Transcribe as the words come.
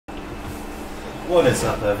What is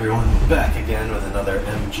up, everyone? Back again with another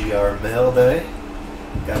MGR mail day.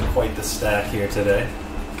 Got quite the stack here today.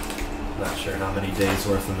 Not sure how many days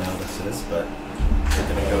worth of mail this is, but we're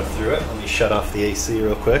gonna go through it. Let me shut off the AC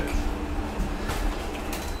real quick.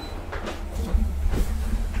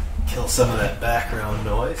 Kill some of that background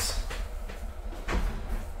noise.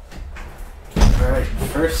 Alright,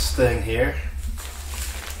 first thing here.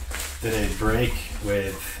 Did a break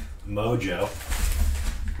with Mojo.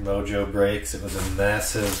 Mojo breaks. It was a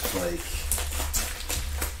massive, like,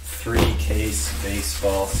 3-case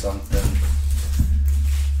baseball something.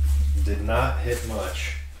 Did not hit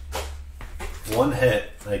much. One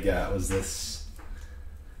hit I got was this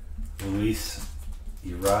Luis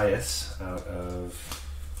Urias out of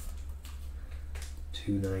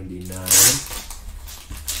 299.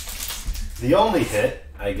 The only hit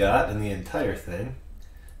I got in the entire thing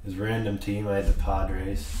is random team. I had the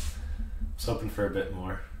Padres. I was hoping for a bit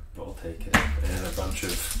more, but we'll take it. And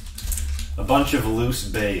a bunch of loose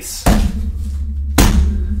base.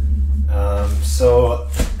 So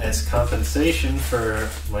as compensation for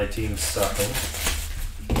my team sucking,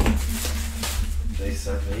 they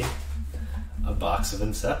sent me a box of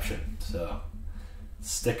Inception. So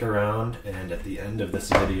stick around, and at the end of this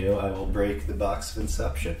video I will break the box of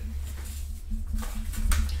Inception.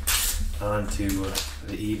 On to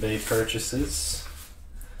the eBay purchases.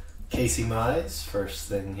 Casey Mize, first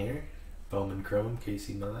thing here. Bowman Chrome,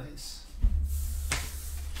 Casey Mize.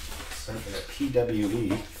 Sent in a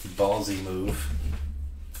PWE, ballsy move.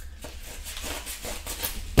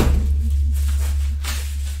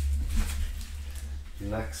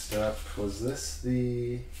 Next up, was this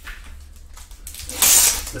the...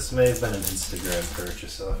 This may have been an Instagram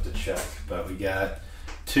purchase, I'll have to check, but we got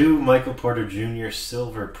 2 Michael Porter Jr.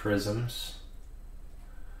 silver Prizms.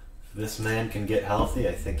 If this man can get healthy,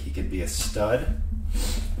 I think he could be a stud.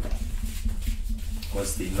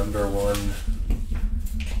 Was the #1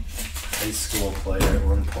 high school player at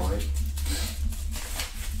one point.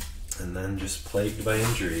 And then just plagued by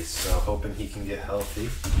injuries, so hoping he can get healthy.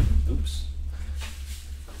 Oops.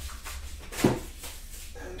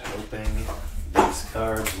 And hoping these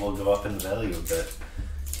cards will go up in value a bit.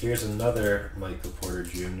 Here's another Michael Porter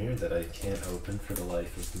Jr. that I can't open for the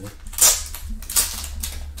life of me.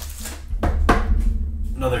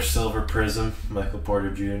 Another silver prism, Michael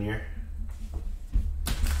Porter Jr.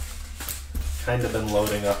 Kind of been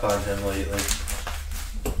loading up on him lately.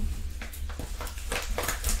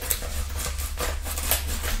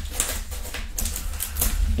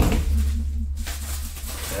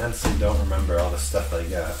 I honestly don't remember all the stuff I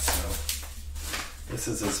got, so this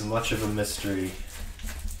is as much of a mystery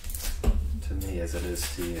to me as it is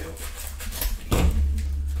to you.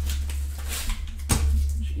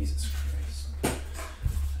 Jesus Christ.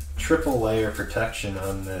 Triple layer protection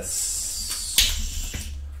on this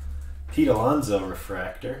Pete Alonso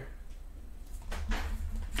refractor.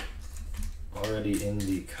 Already in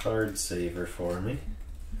the card saver for me.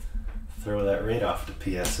 Throw that right off to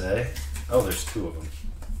PSA. Oh, there's 2 of them.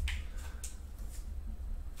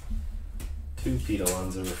 2 Pete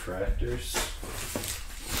Alonso refractors.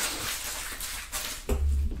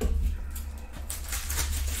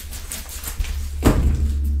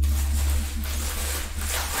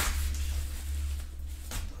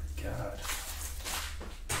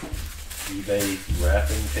 eBay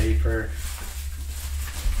wrapping paper,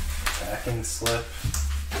 packing slip,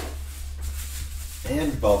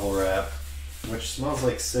 and bubble wrap, which smells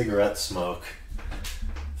like cigarette smoke,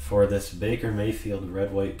 for this Baker Mayfield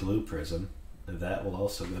red, white, blue prism. That will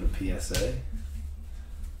also go to PSA.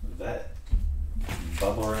 That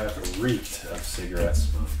bubble wrap reeked of cigarette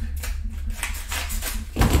smoke.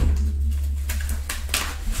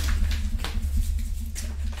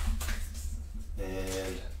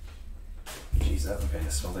 That one kind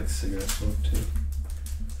of smells like cigarette smoke too.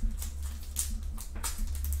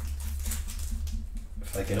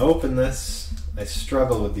 If I can open this, I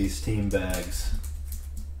struggle with these team bags.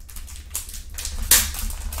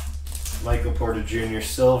 Michael Porter Jr.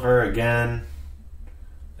 silver again.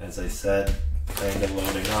 As I said, kind of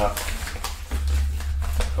loading up.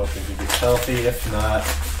 Hoping he gets healthy. If not,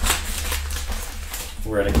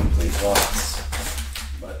 we're at a complete loss.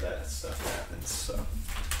 But that stuff happens, so.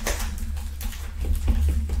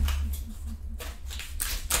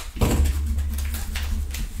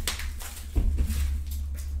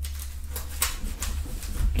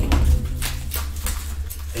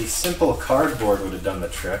 A simple cardboard would have done the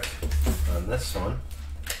trick on this one.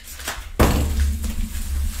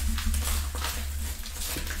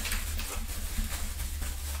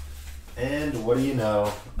 And what do you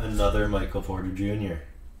know? Another Michael Porter Jr.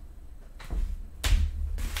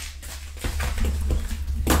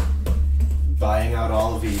 buying out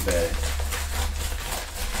all of eBay.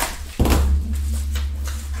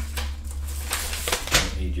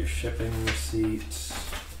 Don't need your shipping receipt,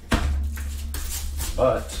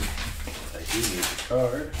 but I do need the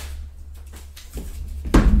card.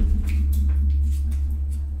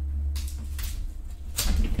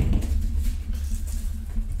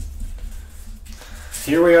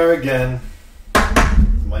 Here we are again.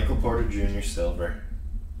 Michael Porter Jr. Silver.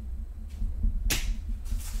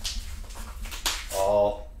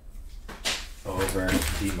 All over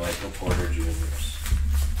the Michael Porter Jr.'s.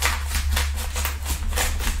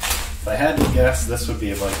 If I had to guess, this would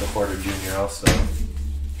be a Michael Porter Jr. also.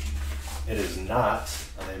 It is not.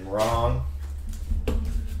 I am wrong.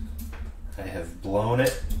 I have blown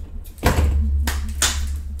it.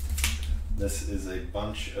 This is a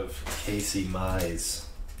bunch of Casey Mize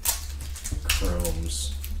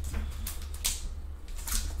chromes.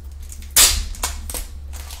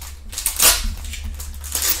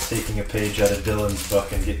 Taking a page out of Dylan's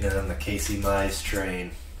book and getting it on the Casey Mize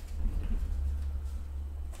train.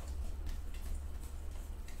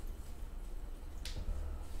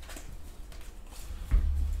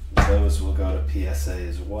 Those will go to PSA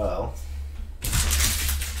as well.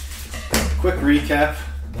 Quick recap,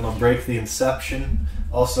 then I'll break the Inception.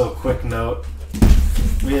 Also, a quick note,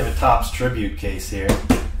 we have a Topps Tribute case here.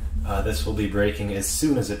 This will be breaking as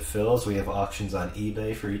soon as it fills. We have auctions on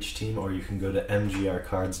eBay for each team, or you can go to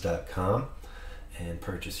mgrcards.com and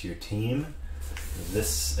purchase your team.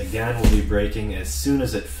 This, again, will be breaking as soon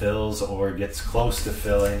as it fills or gets close to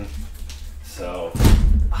filling. So,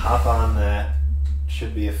 hop on that.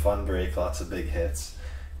 Should be a fun break, lots of big hits.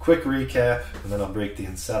 Quick recap, and then I'll break the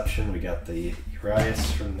Inception. We got the Urias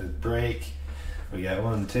from the break. We got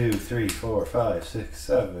 1, 2, 3, 4, 5, 6,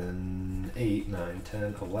 7, 8, 9,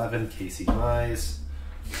 10, 11 Casey Mize.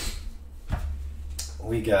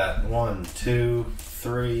 We got 1, 2,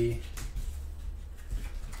 3.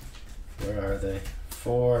 Where are they?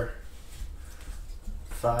 4,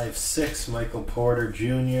 5, 6 Michael Porter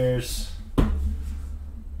Jr.'s.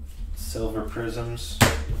 Silver Prizms.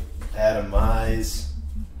 Adam Mize.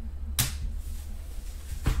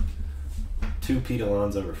 2 Pete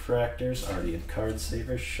Alonso Refractors, Artie and Card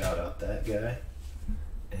Savers, shout out that guy.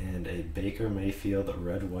 And a Baker Mayfield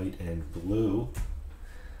Red, White, and Blue.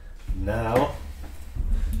 Now,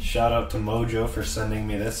 shout out to Mojo for sending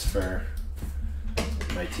me this for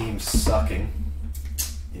my team sucking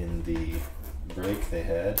in the break they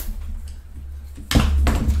had.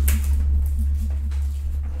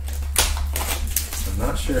 I'm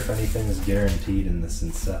not sure if anything is guaranteed in this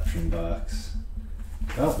Inception box.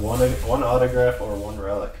 Oh, one autograph or one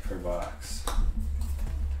relic per box.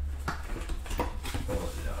 Oh,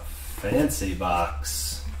 yeah. Fancy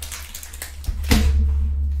box.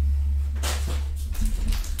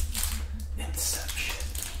 Inception.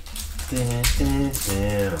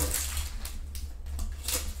 Damn.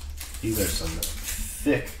 These are some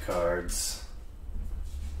thick cards.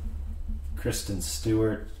 Kristen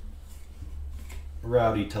Stewart.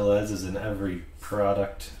 Rowdy Tellez is in every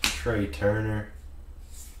product. Trey Turner.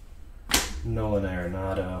 Nolan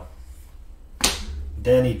Arenado.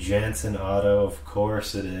 Danny Jansen auto, of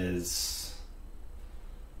course it is.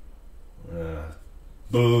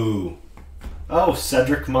 Boo. Oh,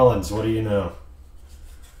 Cedric Mullins, what do you know?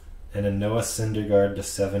 And a Noah Syndergaard to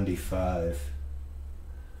 75.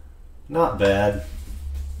 Not bad.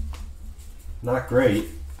 Not great,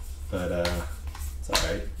 but it's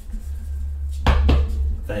alright.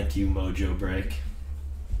 Thank you, Mojo Break,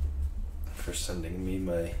 for sending me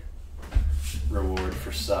my reward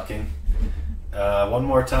for sucking. One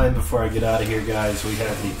more time before I get out of here, guys. We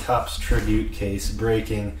have the Topps Tribute case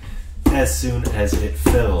breaking as soon as it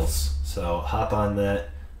fills. So hop on that.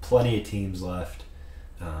 Plenty of teams left.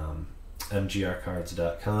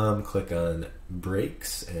 mgrcards.com. Click on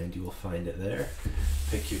breaks and you will find it there.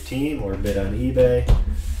 Pick your team or bid on eBay.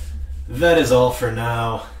 That is all for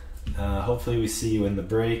now. Hopefully we see you in the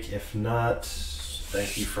break. If not,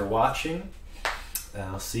 thank you for watching.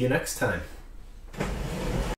 I'll see you next time.